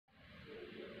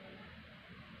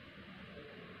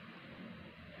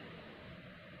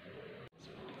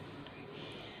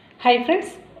Hi friends,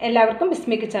 എല്ലാവർക്കും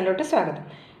ബിസ്മി കിച്ചണിലോട്ട് സ്വാഗതം.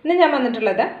 ഇന്ന് ഞാൻ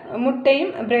വന്നിട്ടുള്ളത് മുട്ടയും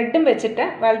ബ്രെഡും വെച്ചിട്ട്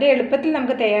വളരെ എളുപ്പത്തിൽ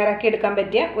നമുക്ക് തയ്യാറാക്കി എടുക്കാൻ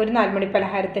പറ്റിയ ഒരു 4 മണി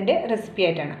പലഹാരത്തിന്റെ റെസിപ്പി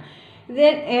ആയിട്ടാണ്.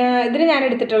 ഇതിന് ഞാൻ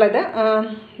എടുത്തിട്ടുള്ളത്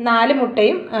 4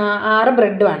 മുട്ടയും 6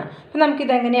 ബ്രെഡുമാണ്. അപ്പോൾ നമുക്ക്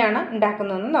ഇത് എങ്ങനെയാണ്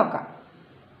ഉണ്ടാക്കുന്നതെന്ന് നോക്കാം.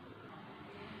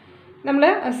 നമ്മൾ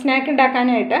സ്നാക്ക്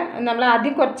ഉണ്ടാക്കാനായിട്ട് നമ്മൾ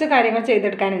ആദ്യം കുറച്ച് കാര്യങ്ങൾ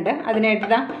ചെയ്തെടുക്കാനുണ്ട്. അതിനായിട്ട്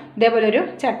ഇതേപോലെ ഒരു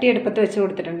ചട്ടി അടുപ്പത്ത് വെച്ച്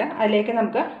കൊടുത്തിട്ടുണ്ട്. അതിലേക്ക്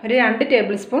നമുക്ക് ഒരു 2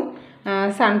 ടേബിൾ സ്പൂൺ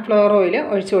സൺഫ്ലവർ ഓയിൽ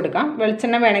ഒഴിച്ചു കൊടുക്കാം.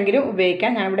 വെളിച്ചെണ്ണ വേണമെങ്കിലും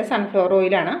ഉപയോഗിക്കാം. ഞാൻ ഇവിടെ സൺഫ്ലവർ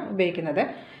ഓയിലാണ് ഉപയോഗിക്കുന്നത്.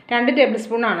 2 ടേബിൾ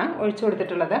സ്പൂണാണ് ഒഴിച്ചു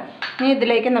കൊടുത്തിട്ടുള്ളത്. ഇനി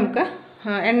ഇതിലേക്ക് നമുക്ക്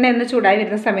എണ്ണ ഒന്ന് ചൂടായി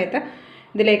വരുന്ന സമയത്ത്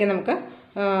ഇതിലേക്ക് നമുക്ക്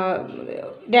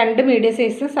 2 മീഡിയം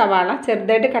സൈസ് സവാള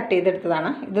ചെറുതായിട്ട് കട്ട്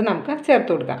ചെയ്തെടുത്തതാണ്. ഇത് നമുക്ക്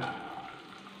ചേർത്ത് കൊടുക്കാം.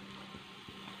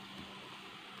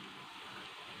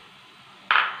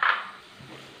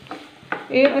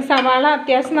 ഈ സവാള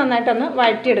അത്യാവശ്യം നന്നായിട്ടൊന്ന്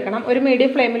വഴറ്റിയെടുക്കണം. ഒരു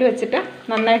മീഡിയം ഫ്ലെയിമിൽ വെച്ചിട്ട്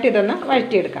നന്നായിട്ട് ഇതൊന്ന്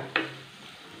വഴറ്റിയെടുക്കാം.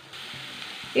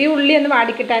 ഈ ഉള്ളി ഒന്ന്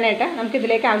വാടിക്കിട്ടാനായിട്ട്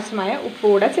നമുക്കിതിലേക്ക് ആവശ്യമായ ഉപ്പ്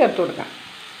കൂടെ ചേർത്ത് കൊടുക്കാം.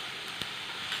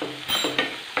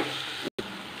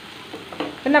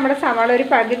 ഇപ്പം നമ്മുടെ സവാള ഒരു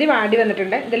പകുതി വാടി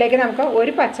വന്നിട്ടുണ്ട്. ഇതിലേക്ക് നമുക്ക്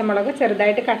ഒരു പച്ചമുളക്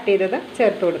ചെറുതായിട്ട് കട്ട് ചെയ്തത്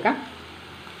ചേർത്ത് കൊടുക്കാം.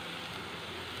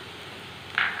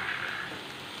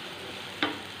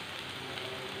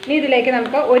 ഇനി ഇതിലേക്ക്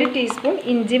നമുക്ക് 1 ടീസ്പൂൺ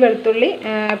ഇഞ്ചി വെളുത്തുള്ളി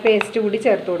പേസ്റ്റ് കൂടി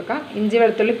ചേർത്ത് കൊടുക്കാം. ഇഞ്ചി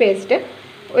വെളുത്തുള്ളി പേസ്റ്റ്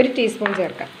 1 ടീസ്പൂൺ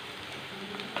ചേർക്കാം.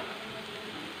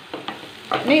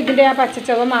 ഇനി ഇതിൻ്റെ ആ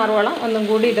പച്ചച്ചവ മാറുവോളം ഒന്നും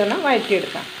കൂടി ഇതൊന്ന്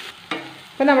വഴറ്റിയെടുക്കാം.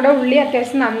 അപ്പോൾ നമ്മുടെ ഉള്ളി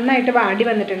അത്യാവശ്യം നന്നായിട്ട് വാടി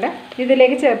വന്നിട്ടുണ്ട്.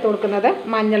 ഇതിലേക്ക് ചേർത്ത് കൊടുക്കുന്നത്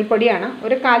മഞ്ഞൾപ്പൊടിയാണ്.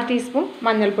 ഒരു 1/4 ടീസ്പൂൺ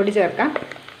മഞ്ഞൾപ്പൊടി ചേർക്കാം.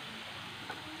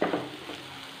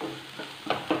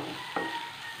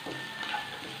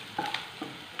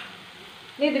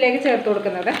 ഇനി ഇതിലേക്ക് ചേർത്ത്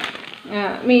കൊടുക്കുന്നത്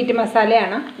മീറ്റ്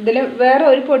മസാലയാണ്. ഇതിൽ വേറെ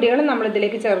ഒരു പൊടികളും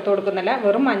നമ്മളിതിലേക്ക് ചേർത്ത് കൊടുക്കുന്നില്ല.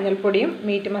 വെറും മഞ്ഞൾപ്പൊടിയും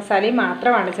മീറ്റ് മസാലയും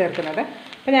മാത്രമാണ് ചേർക്കുന്നത്.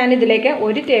 അപ്പോൾ ഞാനിതിലേക്ക്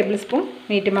 1 ടേബിൾ സ്പൂൺ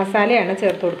മീറ്റ് മസാലയാണ്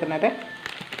ചേർത്ത് കൊടുക്കുന്നത്.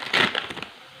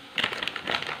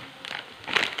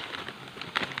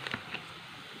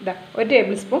 ഇതാ 1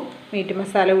 ടേബിൾ സ്പൂൺ മീറ്റ്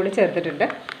മസാല കൂടി ചേർത്തിട്ടുണ്ട്.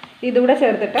 ഇതുകൂടെ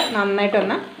ചേർത്തിട്ട്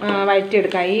നന്നായിട്ടൊന്ന്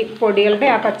വഴറ്റിയെടുക്കാം. ഈ പൊടികളുടെ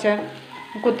ആ പച്ച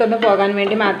കുത്തൊന്ന് പോകാൻ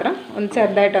വേണ്ടി മാത്രം ഒന്ന്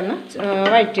ചെറുതായിട്ടൊന്ന്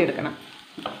വഴറ്റിയെടുക്കണം.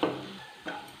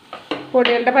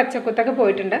 പൊടികളുടെ പച്ചക്കുത്തൊക്കെ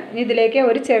പോയിട്ടുണ്ട്. ഇനി ഇതിലേക്ക്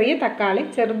ഒരു ചെറിയ തക്കാളി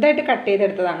ചെറുതായിട്ട് കട്ട്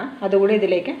ചെയ്തെടുത്തതാണ്. അതുകൂടി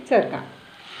ഇതിലേക്ക് ചേർക്കാം.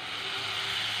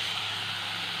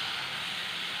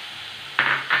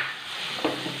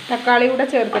 തക്കാളി കൂടെ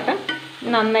ചേർത്തിട്ട്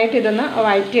നന്നായിട്ട് ഇതൊന്ന്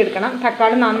വഴറ്റിയെടുക്കണം.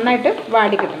 തക്കാളി നന്നായിട്ട്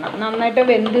വാടി കിട്ടണം. നന്നായിട്ട്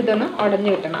വെന്ത് ഇതൊന്ന്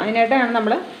ഉടഞ്ഞു കിട്ടണം. അതിനായിട്ടാണ്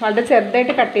നമ്മൾ വളരെ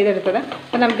ചെറുതായിട്ട് കട്ട് ചെയ്തെടുത്തത്.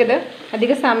 അപ്പോൾ നമുക്കിത്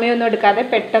അധികം സമയമൊന്നും എടുക്കാതെ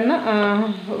പെട്ടെന്ന്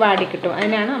വാടി കിട്ടും.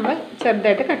 അതിനാണ് നമ്മൾ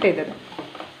ചെറുതായിട്ട് കട്ട് ചെയ്തത്.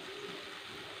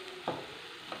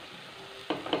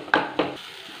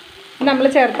 നമ്മൾ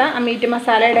ചേർത്ത മീറ്റ്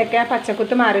മസാലയുടെയൊക്കെ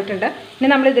പച്ചക്കുത്ത് മാറിയിട്ടുണ്ട്. ഇനി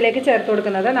നമ്മൾ ഇതിലേക്ക് ചേർത്ത്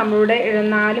കൊടുക്കുന്നത് നമ്മളുടെ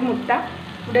 4 മുട്ട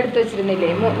ഇവിടെ എടുത്ത് വെച്ചിരുന്നില്ലേ,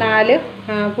 4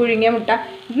 പുഴുങ്ങിയ മുട്ട.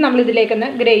 ഇത് നമ്മൾ ഇതിലേക്കൊന്ന്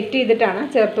ഗ്രേറ്റ് ചെയ്തിട്ടാണ്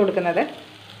ചേർത്ത് കൊടുക്കുന്നത്.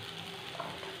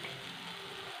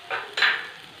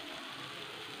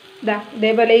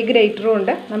 ഇതേപോലെ ഈ ഗ്രേറ്ററും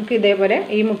ഉണ്ട്. നമുക്ക് ഇതേപോലെ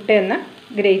ഈ മുട്ടയൊന്ന്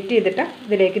ഗ്രേറ്റ് ചെയ്തിട്ട്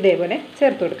ഇതിലേക്ക് ഇതേപോലെ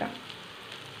ചേർത്ത് കൊടുക്കാം.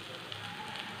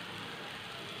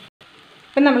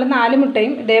 ഇപ്പം നമ്മൾ 4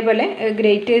 മുട്ടയും ഇതേപോലെ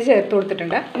ഗ്രേറ്റ് ചെയ്ത് ചേർത്ത്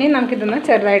കൊടുത്തിട്ടുണ്ട്. ഇനി നമുക്കിതൊന്ന്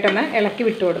ചെറുതായിട്ടൊന്ന് ഇളക്കി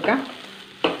വിട്ട് കൊടുക്കാം.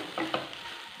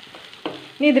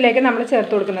 ഇനി ഇതിലേക്ക് നമ്മൾ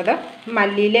ചേർത്ത് കൊടുക്കുന്നത്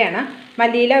മല്ലിയിലയാണ്.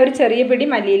 മല്ലിയില ഒരു ചെറിയ പിടി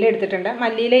മല്ലിയില എടുത്തിട്ടുണ്ട്.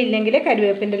 മല്ലിയില ഇല്ലെങ്കിൽ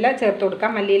കരിവേപ്പിൻ്റെ ഇല ചേർത്ത്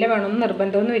കൊടുക്കാം. മല്ലിയില വേണമെന്ന്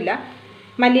നിർബന്ധമൊന്നുമില്ല.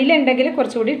 മല്ലിയില ഉണ്ടെങ്കിൽ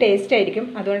കുറച്ചുകൂടി ടേസ്റ്റ് ആയിരിക്കും.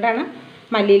 അതുകൊണ്ടാണ്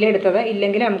മല്ലിയില എടുത്തത്.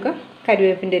 ഇല്ലെങ്കിൽ നമുക്ക്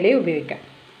കരിവേപ്പിൻ്റെ ഇല ഉപയോഗിക്കാം.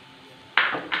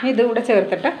 ഇതുകൂടെ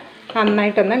ചേർത്തിട്ട്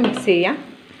നന്നായിട്ടൊന്ന് മിക്സ് ചെയ്യാം.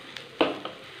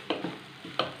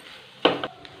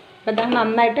 അപ്പോൾ ഇത്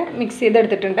നന്നായിട്ട് മിക്സ്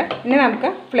ചെയ്തെടുത്തിട്ടുണ്ട്. ഇനി നമുക്ക്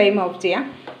ഫ്ലെയിം ഓഫ് ചെയ്യാം.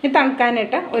 ഇനി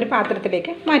തണുക്കാനായിട്ട് ഒരു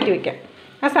പാത്രത്തിലേക്ക് മാറ്റി വയ്ക്കാം.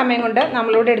 ആ സമയം കൊണ്ട്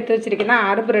നമ്മളിവിടെ എടുത്ത് വെച്ചിരിക്കുന്ന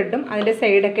 6 ബ്രെഡും അതിൻ്റെ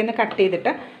സൈഡൊക്കെ ഒന്ന് കട്ട്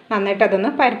ചെയ്തിട്ട് നന്നായിട്ട് അതൊന്ന്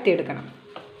പരത്തിയെടുക്കണം.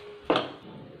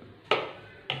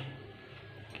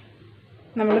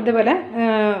 നമ്മളിതുപോലെ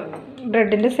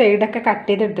ബ്രെഡിൻ്റെ സൈഡൊക്കെ കട്ട്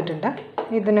ചെയ്തെടുത്തിട്ടുണ്ട്.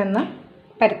 ഇതിനൊന്ന്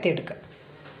പരത്തിയെടുക്കുക.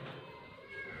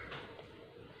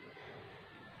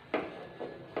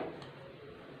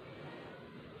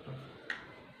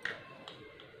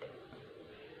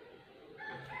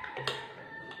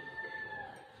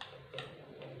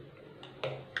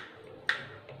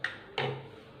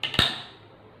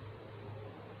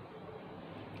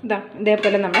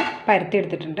 ഇതേപോലെ നമ്മൾ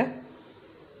പരത്തിയെടുത്തിട്ടുണ്ട്.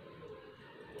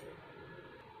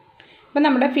 അപ്പോൾ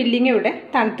നമ്മുടെ ഫില്ലിങ് ഇവിടെ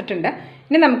തണുത്തിട്ടുണ്ട്.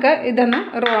 ഇനി നമുക്ക് ഇതൊന്ന്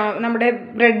നമ്മുടെ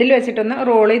ബ്രെഡിൽ വെച്ചിട്ടൊന്ന്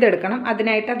റോൾ ചെയ്തെടുക്കണം.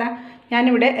 അതിനായിട്ട്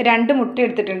ഞാനിവിടെ 2 മുട്ട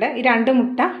എടുത്തിട്ടുണ്ട്. ഈ 2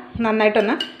 മുട്ട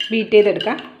നന്നായിട്ടൊന്ന് ബീറ്റ്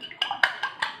ചെയ്തെടുക്കാം.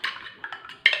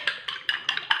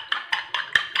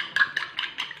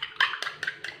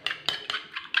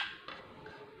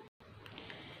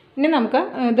 ഇനി നമുക്ക്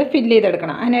ഇത് ഫില്ല്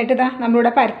ചെയ്തെടുക്കണം. അതിനായിട്ട് ഇതാ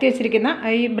നമ്മളിവിടെ പരത്തി വെച്ചിരിക്കുന്ന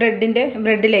ഈ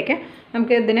ബ്രെഡിലേക്ക്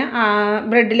നമുക്ക്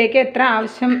ബ്രെഡിലേക്ക് എത്ര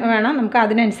ആവശ്യം വേണം നമുക്ക്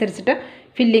അതിനനുസരിച്ചിട്ട്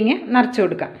ഫില്ലിങ് നിറച്ച്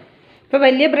കൊടുക്കാം. ഇപ്പോൾ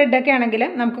വലിയ ബ്രെഡൊക്കെ ആണെങ്കിൽ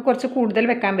നമുക്ക് കുറച്ച് കൂടുതൽ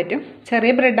വെക്കാൻ പറ്റും.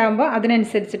 ചെറിയ ബ്രെഡാകുമ്പോൾ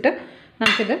അതിനനുസരിച്ചിട്ട്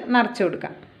നമുക്കിത് നിറച്ച്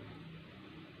കൊടുക്കാം.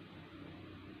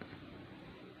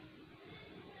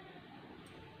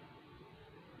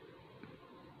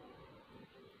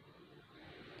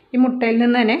 ഈ മുട്ടയിൽ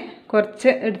നിന്ന് തന്നെ കുറച്ച്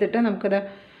എടുത്തിട്ട് നമുക്കിത്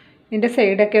ഇതിൻ്റെ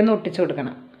സൈഡൊക്കെ ഒന്ന് ഒട്ടിച്ചു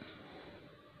കൊടുക്കണം.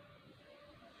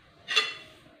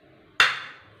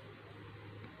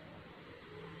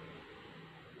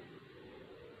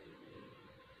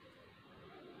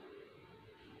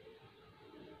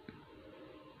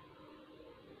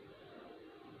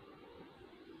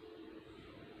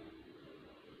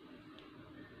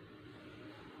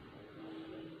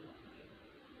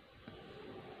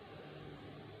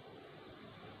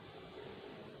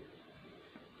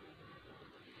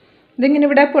 ഇതിങ്ങനെ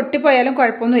ഇവിടെ പൊട്ടിപ്പോയാലും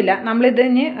കുഴപ്പമൊന്നുമില്ല.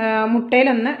 നമ്മളിതിന്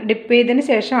മുട്ടയിലൊന്ന് ഡിപ്പ് ചെയ്തതിന്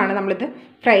ശേഷമാണ് നമ്മളിത്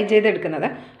ഫ്രൈ ചെയ്തെടുക്കുന്നത്.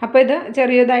 അപ്പോൾ ഇത്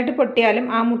ചെറിയതായിട്ട് പൊട്ടിയാലും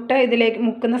ആ മുട്ട ഇതിലേക്ക്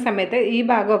മുക്കുന്ന സമയത്ത് ഈ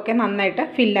ഭാഗമൊക്കെ നന്നായിട്ട്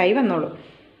ഫില്ലായി വന്നോളൂ.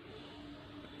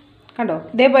 കണ്ടോ?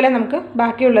 ഇതേപോലെ നമുക്ക്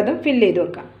ബാക്കിയുള്ളതും ഫില്ല് ചെയ്ത്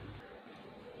വെക്കാം.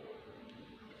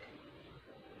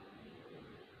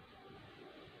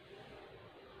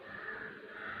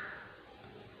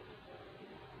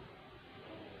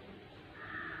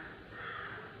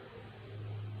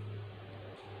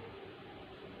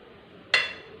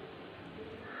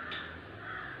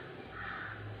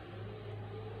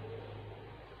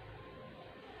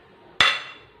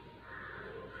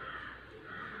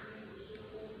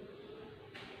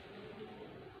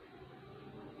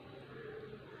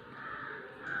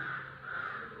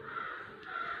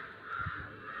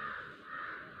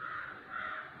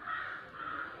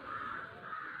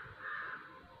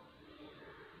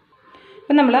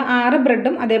 അപ്പോൾ നമ്മൾ 6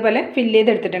 ബ്രെഡും അതേപോലെ ഫില്ല്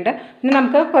ചെയ്തെടുത്തിട്ടുണ്ട്. പിന്നെ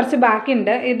നമുക്ക് കുറച്ച്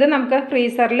ബാക്കിയുണ്ട്. ഇത് നമുക്ക്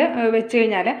ഫ്രീസറിൽ വെച്ച്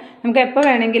കഴിഞ്ഞാൽ നമുക്ക് എപ്പോൾ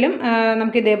വേണമെങ്കിലും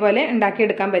നമുക്ക് ഇതേപോലെ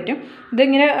ഉണ്ടാക്കിയെടുക്കാൻ പറ്റും.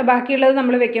 ഇതിങ്ങനെ ബാക്കിയുള്ളത്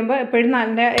നമ്മൾ വെക്കുമ്പോൾ എപ്പോഴും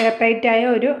നല്ല എയർ ടൈറ്റായ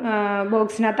ഒരു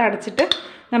ബോക്സിനകത്ത് അടച്ചിട്ട്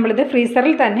നമ്മളിത്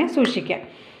ഫ്രീസറിൽ തന്നെ സൂക്ഷിക്കാം.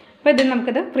 അപ്പോൾ ഇത്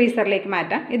നമുക്കിത് ഫ്രീസറിലേക്ക്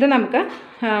മാറ്റാം. ഇത് നമുക്ക്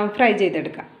ഫ്രൈ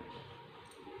ചെയ്തെടുക്കാം.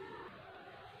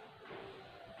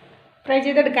 ഫ്രൈ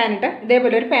ചെയ്തെടുക്കാനായിട്ട്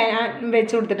ഇതേപോലെ ഒരു പാൻ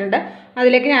വെച്ച് കൊടുത്തിട്ടുണ്ട്.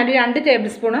 അതിലേക്ക് ഞാനൊരു 2 ടേബിൾ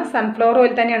സ്പൂണ് സൺഫ്ലവർ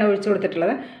ഓയിൽ തന്നെയാണ് ഒഴിച്ച്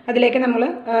കൊടുത്തിട്ടുള്ളത്. അതിലേക്ക് നമ്മൾ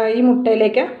ഈ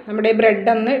മുട്ടയിലേക്ക് നമ്മുടെ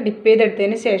ബ്രെഡ് ഒന്ന് ഡിപ്പ്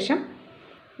ചെയ്തെടുത്തതിന് ശേഷം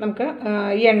നമുക്ക്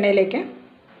ഈ എണ്ണയിലേക്ക്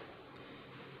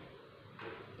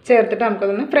ചേർത്തിട്ട്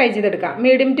നമുക്കതൊന്ന് ഫ്രൈ ചെയ്തെടുക്കാം.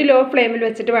 മീഡിയം ടു ലോ ഫ്ലെയിമിൽ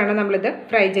വെച്ചിട്ട് വേണം നമ്മളിത്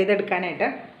ഫ്രൈ ചെയ്തെടുക്കാനായിട്ട്.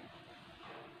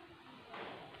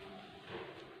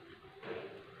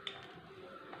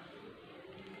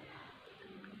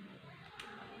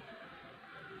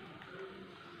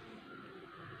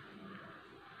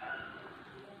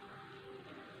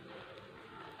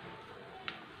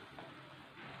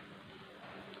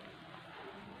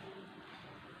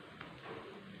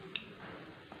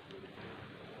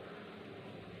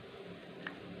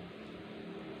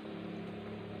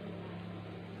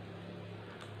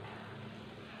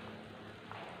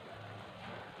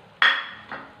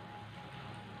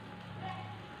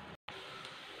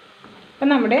 അപ്പോൾ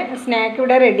നമ്മുടെ സ്നാക്ക്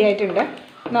ഇവിടെ റെഡി ആയിട്ടുണ്ട്.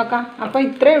 നോക്കാം. അപ്പോൾ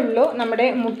ഇത്രയേ ഉള്ളൂ. നമ്മുടെ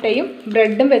മുട്ടയും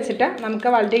ബ്രെഡും വെച്ചിട്ട് നമുക്ക്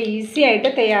വളരെ ഈസി ആയിട്ട്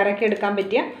തയ്യാറാക്കി എടുക്കാൻ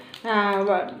പറ്റിയ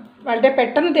വളരെ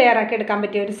പെട്ടെന്ന് തയ്യാറാക്കി എടുക്കാൻ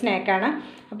പറ്റിയ ഒരു സ്നാക്കാണ്.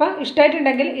 അപ്പോൾ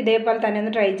ഇഷ്ടമായിട്ടുണ്ടെങ്കിൽ ഇതേപോലെ തന്നെ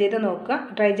ഒന്ന് ട്രൈ ചെയ്ത് നോക്കുക.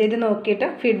 ട്രൈ ചെയ്ത് നോക്കിയിട്ട്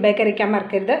ഫീഡ്ബാക്ക് അറിയിക്കാൻ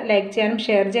മറക്കരുത്. ലൈക്ക് ചെയ്യാനും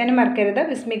ഷെയർ ചെയ്യാനും മറക്കരുത്.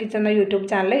 വിസ്മി കിച്ചൻ എന്ന യൂട്യൂബ്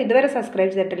ചാനൽ ഇതുവരെ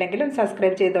സബ്സ്ക്രൈബ് ചെയ്തിട്ടില്ലെങ്കിലും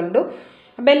സബ്സ്ക്രൈബ് ചെയ്തോളൂ.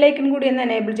 ബെല്ലൈക്കൺ കൂടി ഒന്ന്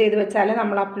എനേബിൾ ചെയ്ത് വെച്ചാൽ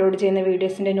നമ്മൾ അപ്ലോഡ് ചെയ്യുന്ന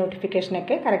വീഡിയോസിൻ്റെ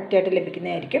നോട്ടിഫിക്കേഷനൊക്കെ കറക്റ്റായിട്ട്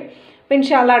ലഭിക്കുന്നതായിരിക്കും. അപ്പോൾ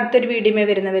ഇൻഷാ അല്ലാഹ് അടുത്തൊരു വീഡിയോയിൽ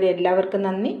വരുന്നവരെ എല്ലാവർക്കും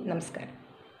നന്ദി, നമസ്കാരം.